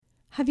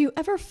Have you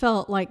ever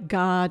felt like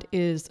God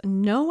is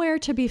nowhere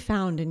to be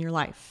found in your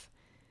life?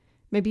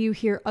 Maybe you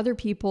hear other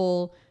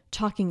people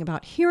talking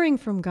about hearing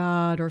from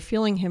God or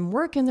feeling Him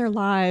work in their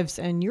lives,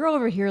 and you're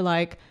over here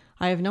like,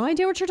 I have no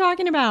idea what you're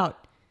talking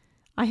about.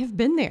 I have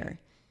been there.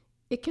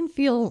 It can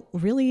feel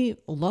really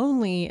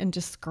lonely and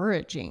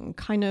discouraging,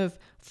 kind of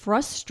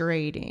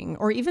frustrating,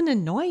 or even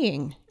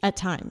annoying at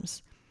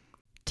times.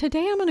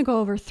 Today, I'm going to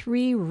go over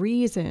 3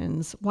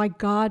 reasons why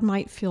God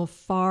might feel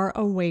far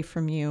away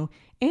from you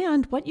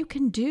and what you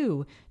can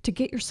do to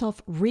get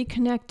yourself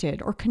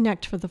reconnected or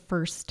connect for the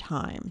first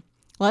time.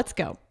 Let's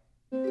go.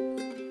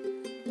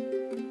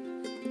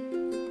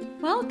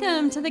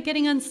 Welcome to the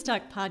Getting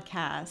Unstuck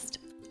podcast.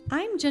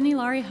 I'm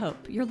Jennie-Laurie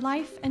Hope, your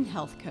life and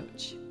health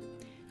coach.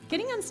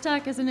 Getting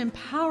Unstuck is an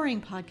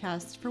empowering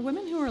podcast for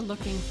women who are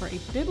looking for a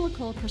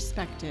biblical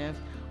perspective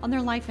on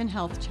their life and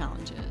health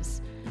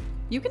challenges.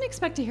 You can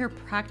expect to hear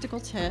practical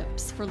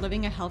tips for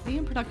living a healthy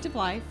and productive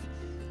life,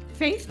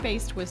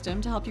 faith-based wisdom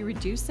to help you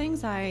reduce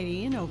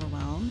anxiety and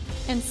overwhelm,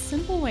 and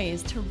simple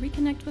ways to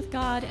reconnect with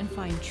God and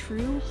find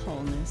true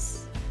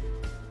wholeness.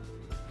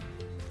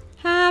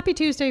 Happy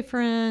Tuesday,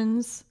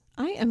 friends.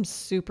 I am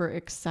super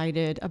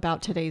excited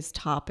about today's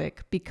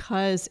topic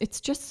because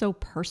it's just so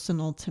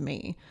personal to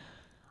me.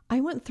 I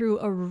went through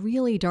a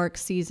really dark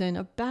season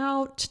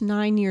about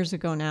 9 years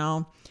ago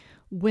now,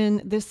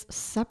 when this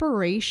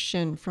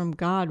separation from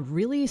God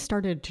really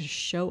started to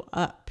show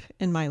up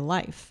in my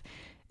life.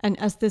 And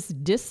as this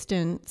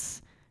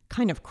distance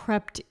kind of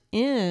crept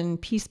in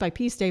piece by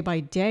piece, day by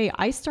day,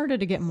 I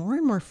started to get more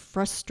and more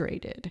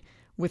frustrated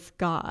with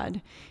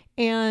God.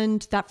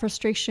 And that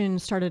frustration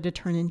started to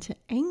turn into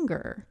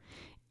anger.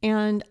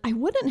 And I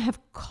wouldn't have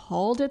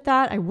called it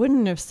that. I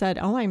wouldn't have said,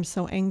 oh, I'm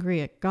so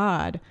angry at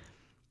God.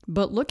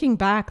 But looking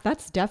back,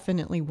 that's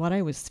definitely what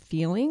I was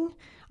feeling.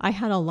 I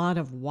had a lot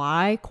of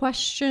why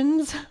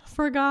questions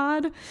for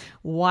God.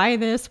 Why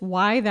this?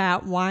 Why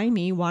that? Why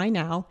me? Why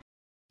now?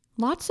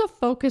 Lots of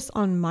focus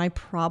on my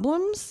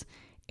problems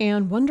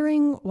and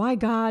wondering why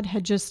God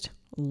had just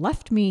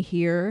left me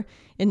here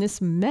in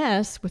this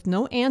mess with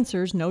no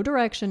answers, no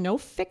direction, no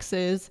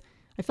fixes.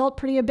 I felt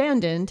pretty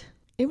abandoned.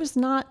 It was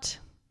not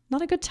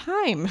a good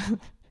time.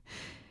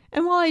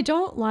 And while I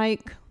don't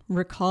like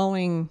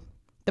recalling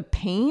the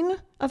pain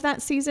of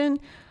that season,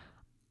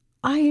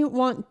 I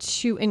want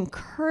to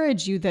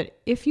encourage you that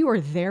if you are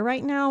there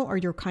right now or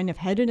you're kind of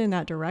headed in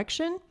that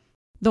direction,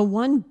 the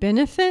one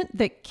benefit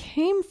that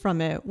came from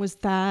it was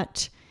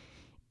that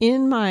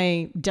in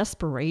my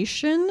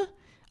desperation,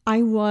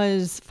 I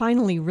was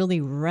finally really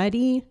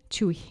ready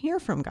to hear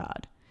from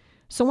God.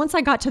 So once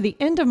I got to the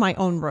end of my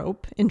own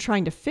rope in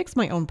trying to fix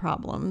my own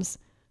problems,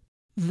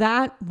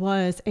 that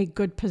was a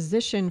good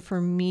position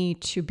for me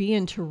to be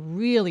in to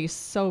really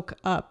soak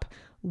up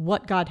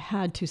what God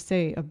had to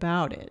say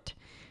about it.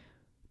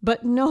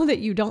 But know that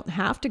you don't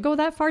have to go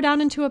that far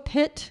down into a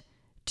pit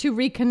to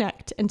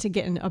reconnect and to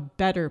get in a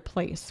better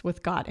place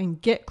with God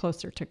and get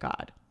closer to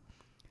God.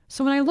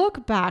 So when I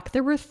look back,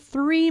 there were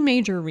 3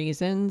 major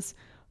reasons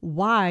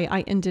why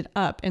I ended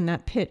up in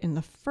that pit in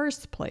the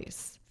first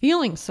place,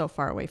 feeling so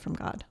far away from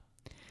God.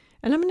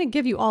 And I'm going to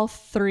give you all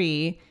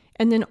 3.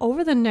 And then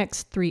over the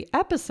next 3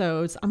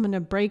 episodes, I'm going to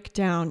break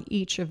down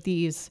each of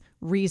these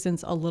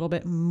reasons a little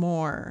bit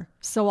more.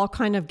 So I'll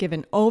kind of give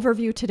an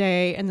overview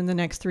today, and then the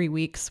next 3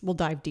 weeks, we'll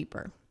dive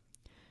deeper.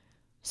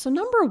 So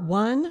number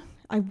 1,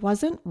 I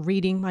wasn't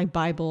reading my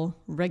Bible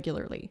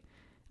regularly.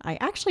 I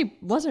actually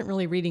wasn't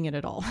really reading it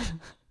at all.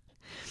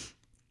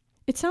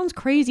 It sounds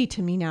crazy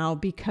to me now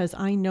because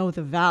I know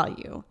the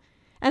value.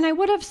 And I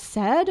would have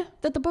said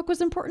that the book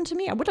was important to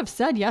me. I would have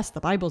said, yes, the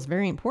Bible is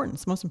very important.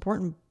 It's the most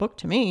important book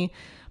to me.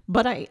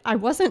 But I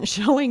wasn't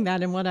showing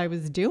that in what I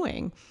was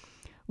doing.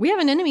 We have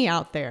an enemy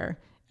out there,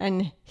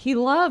 and he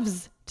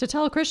loves to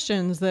tell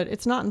Christians that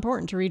it's not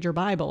important to read your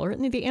Bible, or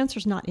the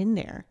answer's not in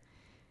there.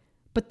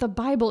 But the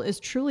Bible is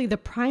truly the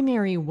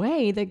primary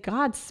way that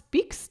God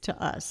speaks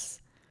to us.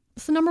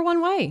 It's the number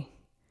 1 way.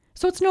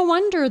 So it's no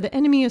wonder the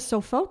enemy is so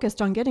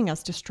focused on getting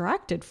us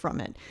distracted from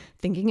it,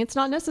 thinking it's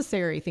not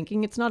necessary,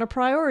 thinking it's not a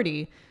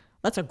priority.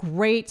 That's a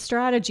great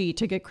strategy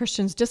to get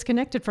Christians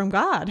disconnected from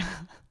God.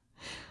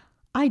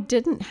 I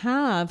didn't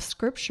have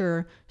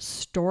scripture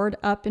stored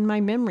up in my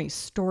memory,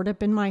 stored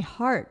up in my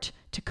heart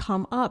to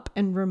come up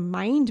and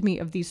remind me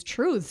of these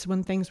truths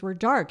when things were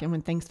dark and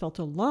when things felt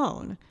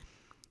alone.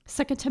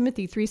 2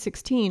 Timothy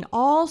 3:16,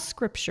 all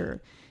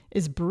scripture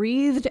is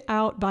breathed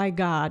out by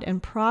God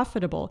and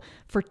profitable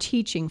for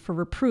teaching, for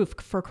reproof,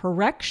 for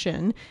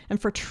correction,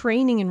 and for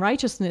training in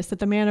righteousness, that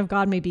the man of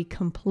God may be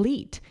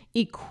complete,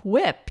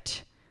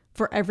 equipped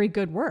for every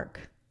good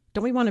work.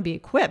 Don't we want to be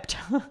equipped?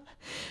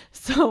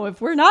 So if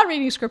we're not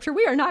reading scripture,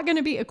 we are not going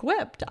to be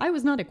equipped. I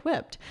was not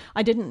equipped.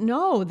 I didn't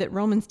know that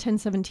Romans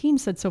 10:17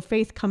 said, so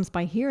faith comes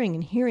by hearing,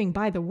 and hearing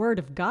by the word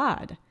of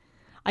God.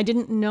 I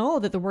didn't know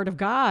that the word of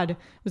God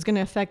was going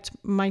to affect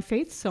my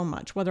faith so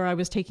much, whether I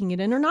was taking it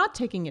in or not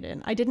taking it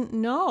in. I didn't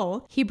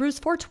know Hebrews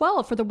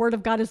 4:12, for the word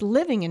of God is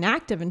living and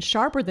active and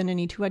sharper than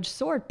any two-edged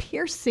sword,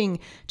 piercing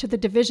to the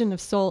division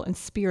of soul and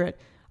spirit,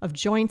 of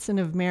joints and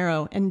of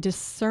marrow, and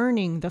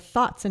discerning the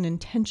thoughts and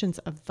intentions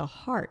of the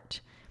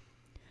heart.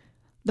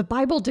 The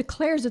Bible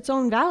declares its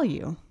own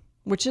value,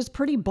 which is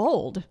pretty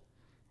bold.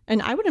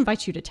 And I would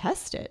invite you to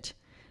test it.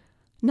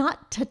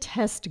 Not to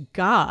test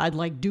God,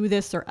 like do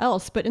this or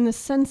else, but in the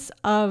sense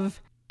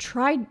of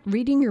try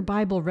reading your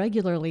Bible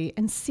regularly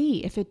and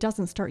see if it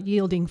doesn't start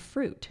yielding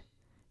fruit.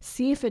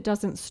 See if it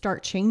doesn't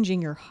start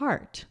changing your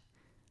heart.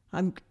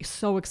 I'm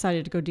so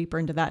excited to go deeper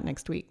into that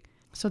next week.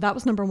 So that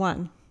was number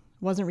 1.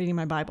 Wasn't reading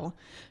my Bible.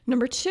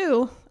 Number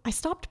 2, I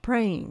stopped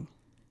praying.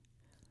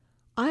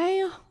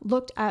 I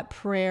looked at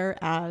prayer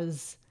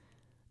as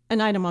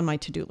an item on my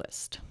to-do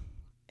list,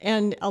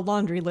 and a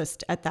laundry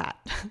list at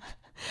that.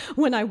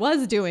 When I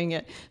was doing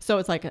it. So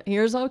it's like,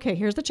 here's the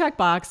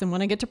checkbox. And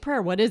when I get to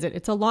prayer, what is it?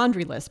 It's a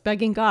laundry list,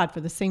 begging God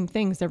for the same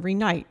things every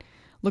night,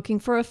 looking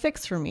for a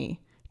fix for me,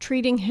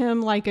 treating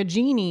him like a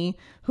genie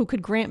who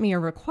could grant me a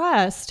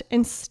request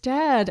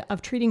instead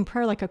of treating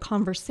prayer like a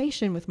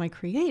conversation with my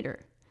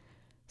Creator.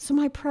 So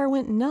my prayer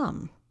went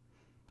numb.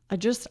 I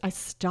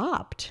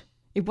stopped.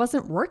 It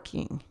wasn't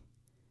working.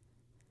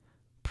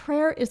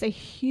 Prayer is a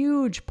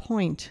huge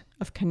point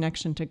of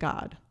connection to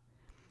God.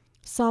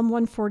 Psalm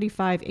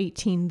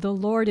 145:18, the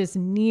Lord is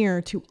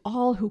near to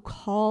all who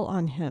call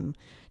on him,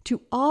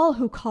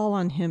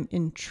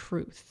 in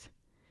truth.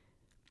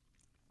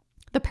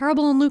 The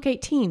parable in Luke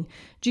 18,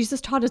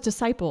 Jesus taught his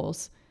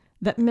disciples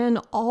that men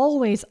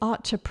always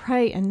ought to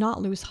pray and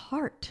not lose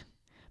heart.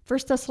 1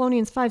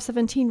 Thessalonians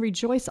 5:17,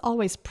 rejoice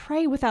always,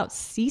 pray without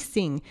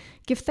ceasing,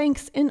 give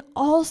thanks in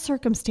all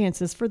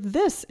circumstances, for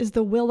this is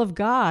the will of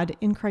God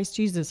in Christ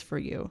Jesus for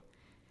you.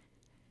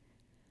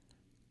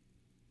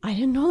 I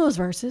didn't know those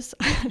verses.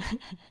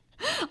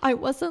 I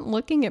wasn't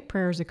looking at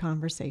prayer as a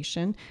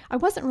conversation. I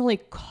wasn't really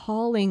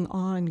calling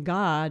on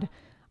God.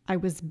 I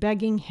was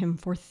begging him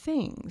for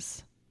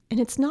things.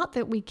 And it's not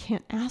that we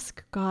can't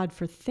ask God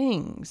for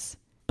things,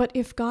 but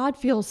if God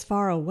feels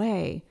far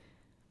away,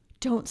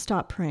 don't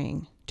stop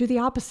praying. Do the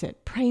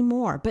opposite. Pray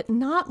more, but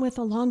not with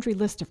a laundry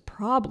list of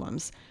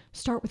problems.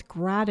 Start with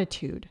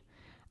gratitude.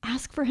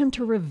 Ask for him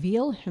to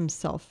reveal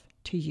himself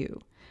to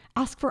you.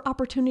 Ask for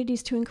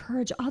opportunities to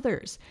encourage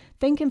others.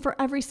 Thank him for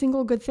every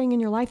single good thing in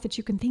your life that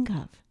you can think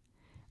of.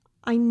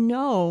 I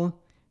know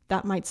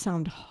that might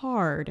sound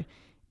hard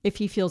if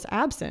he feels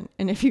absent.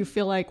 And if you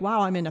feel like,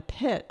 wow, I'm in a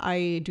pit,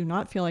 I do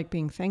not feel like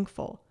being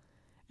thankful.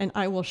 And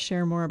I will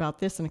share more about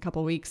this in a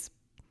couple weeks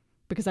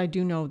because I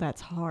do know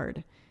that's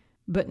hard.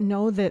 But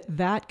know that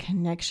that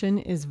connection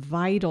is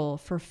vital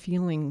for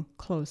feeling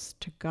close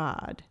to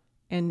God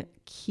and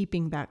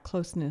keeping that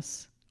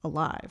closeness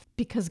alive,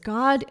 because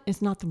God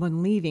is not the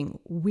one leaving.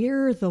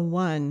 We're the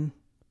one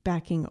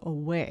backing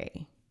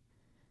away.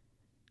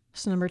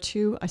 So number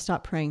 2, I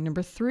stopped praying.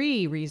 Number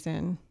 3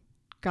 reason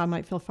God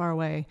might feel far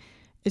away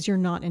is you're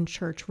not in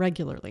church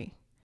regularly.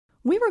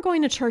 We were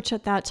going to church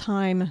at that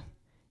time,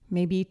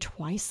 maybe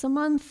twice a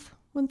month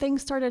when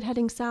things started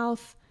heading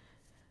south.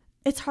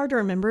 It's hard to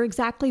remember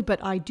exactly,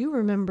 but I do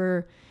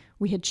remember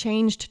we had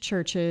changed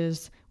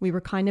churches. We were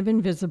kind of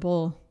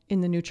invisible in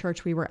the new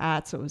church we were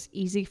at, so it was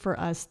easy for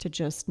us to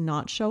just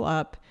not show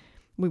up.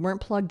 We weren't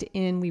plugged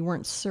in. We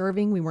weren't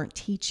serving. We weren't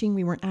teaching.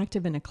 We weren't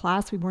active in a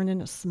class. We weren't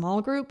in a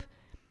small group.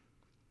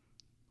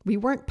 We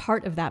weren't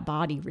part of that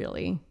body,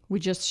 really.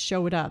 We just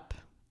showed up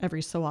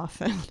every so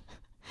often.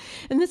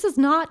 And this is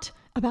not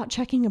about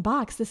checking a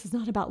box. This is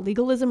not about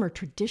legalism or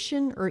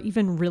tradition or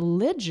even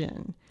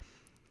religion.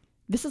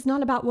 This is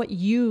not about what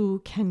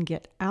you can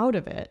get out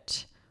of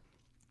it.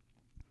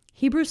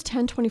 Hebrews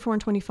 10:24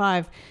 and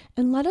 25,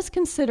 and let us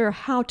consider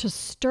how to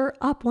stir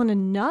up one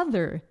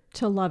another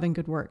to love and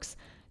good works,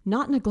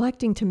 not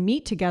neglecting to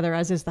meet together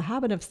as is the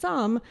habit of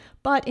some,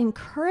 but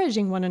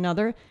encouraging one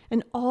another,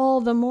 and all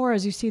the more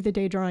as you see the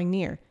day drawing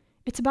near.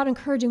 It's about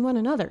encouraging one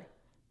another.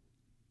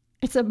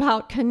 It's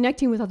about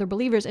connecting with other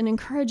believers and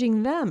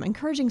encouraging them,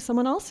 encouraging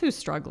someone else who's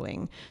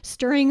struggling,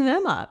 stirring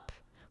them up.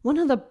 One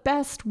of the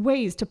best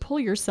ways to pull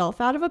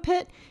yourself out of a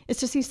pit is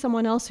to see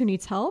someone else who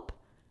needs help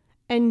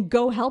and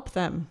go help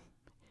them.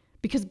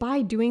 Because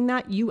by doing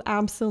that, you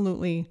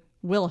absolutely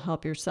will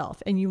help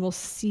yourself and you will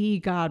see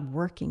God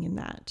working in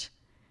that.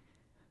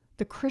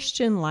 The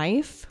Christian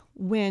life,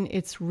 when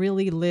it's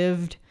really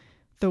lived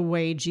the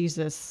way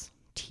Jesus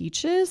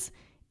teaches,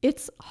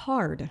 it's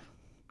hard.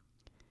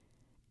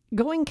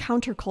 Going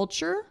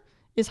counterculture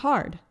is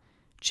hard.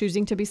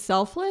 Choosing to be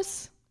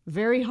selfless,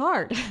 very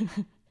hard.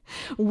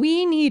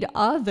 We need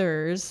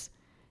others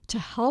to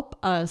help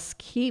us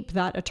keep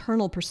that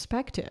eternal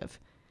perspective.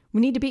 We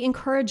need to be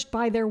encouraged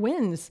by their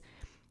wins.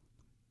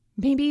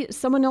 Maybe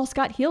someone else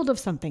got healed of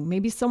something.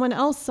 Maybe someone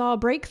else saw a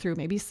breakthrough.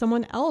 Maybe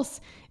someone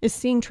else is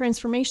seeing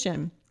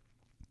transformation.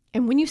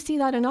 And when you see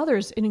that in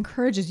others, it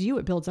encourages you.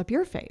 It builds up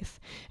your faith.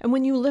 And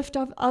when you lift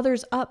up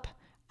others up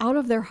out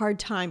of their hard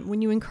time,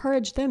 when you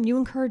encourage them, you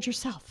encourage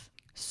yourself.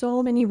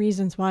 So many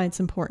reasons why it's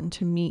important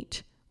to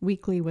meet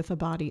weekly with a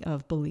body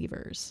of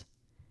believers.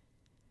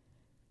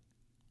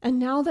 And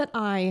now that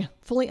I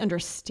fully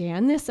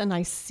understand this and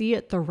I see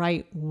it the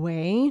right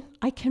way,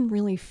 I can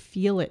really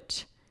feel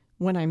it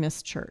when I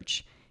miss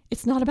church.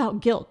 It's not about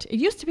guilt. It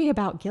used to be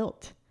about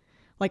guilt.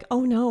 Like,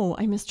 oh no,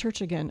 I missed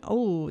church again.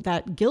 Oh,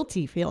 that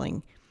guilty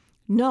feeling.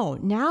 No,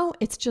 now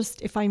it's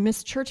just if I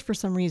miss church for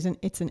some reason,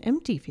 it's an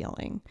empty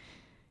feeling.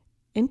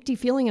 Empty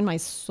feeling in my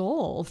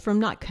soul from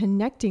not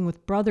connecting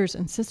with brothers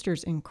and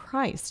sisters in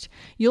Christ.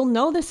 You'll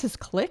know this has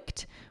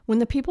clicked when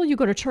the people you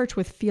go to church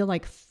with feel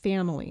like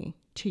family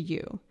to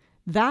you.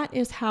 That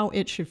is how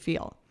it should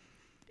feel.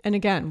 And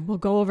again, we'll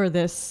go over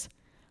this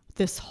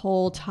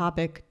whole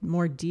topic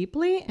more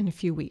deeply in a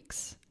few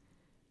weeks.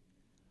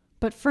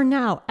 But for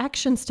now,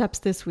 action steps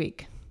this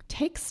week.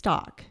 Take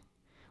stock.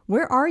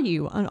 Where are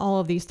you on all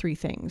of these three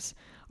things?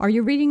 Are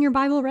you reading your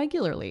Bible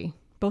regularly,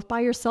 both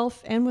by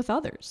yourself and with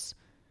others?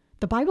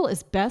 The Bible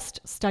is best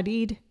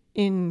studied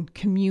in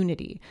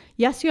community.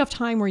 Yes, you have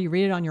time where you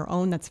read it on your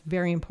own. That's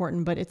very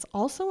important, but it's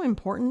also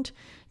important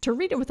to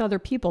read it with other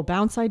people,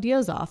 bounce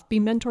ideas off, be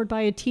mentored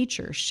by a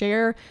teacher,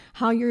 share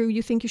how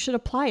you think you should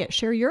apply it,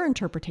 share your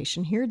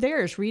interpretation, hear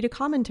theirs, read a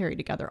commentary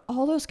together,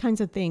 all those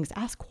kinds of things.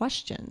 Ask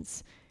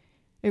questions.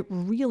 It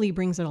really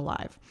brings it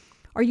alive.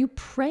 Are you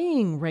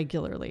praying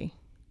regularly?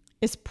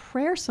 Is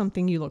prayer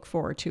something you look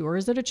forward to, or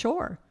is it a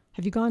chore?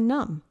 Have you gone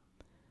numb?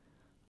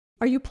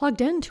 Are you plugged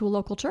into a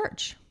local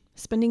church,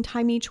 spending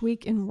time each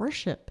week in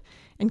worship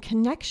and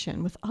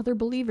connection with other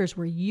believers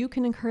where you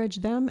can encourage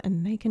them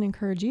and they can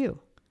encourage you?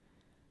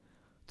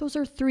 Those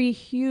are three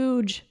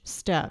huge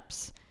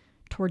steps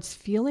towards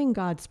feeling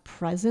God's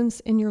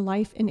presence in your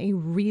life in a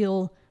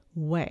real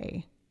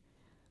way.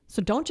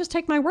 So don't just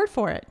take my word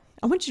for it.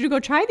 I want you to go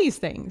try these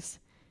things.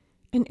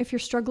 And if you're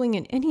struggling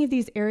in any of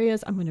these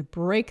areas, I'm going to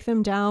break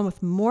them down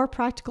with more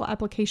practical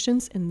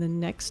applications in the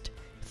next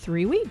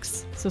 3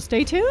 weeks. So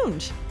stay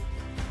tuned.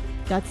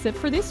 That's it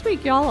for this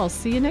week, y'all. I'll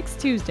see you next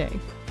Tuesday.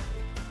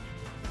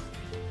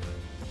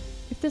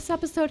 If this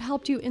episode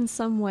helped you in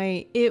some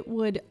way, it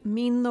would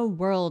mean the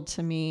world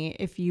to me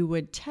if you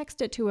would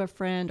text it to a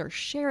friend or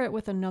share it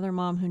with another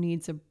mom who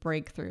needs a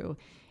breakthrough.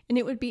 And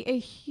it would be a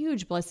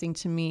huge blessing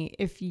to me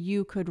if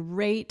you could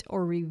rate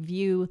or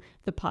review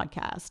the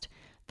podcast.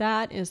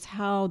 That is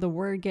how the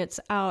word gets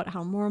out,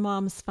 how more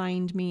moms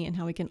find me, and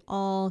how we can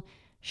all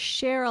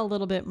share a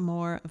little bit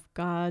more of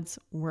God's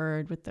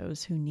word with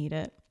those who need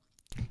it.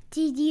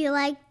 Did you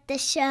like the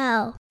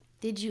show?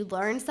 Did you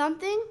learn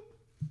something?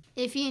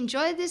 If you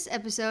enjoyed this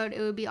episode,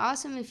 it would be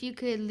awesome if you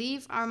could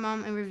leave our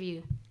mom a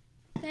review.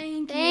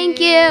 Thank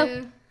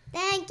you.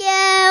 Thank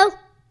you.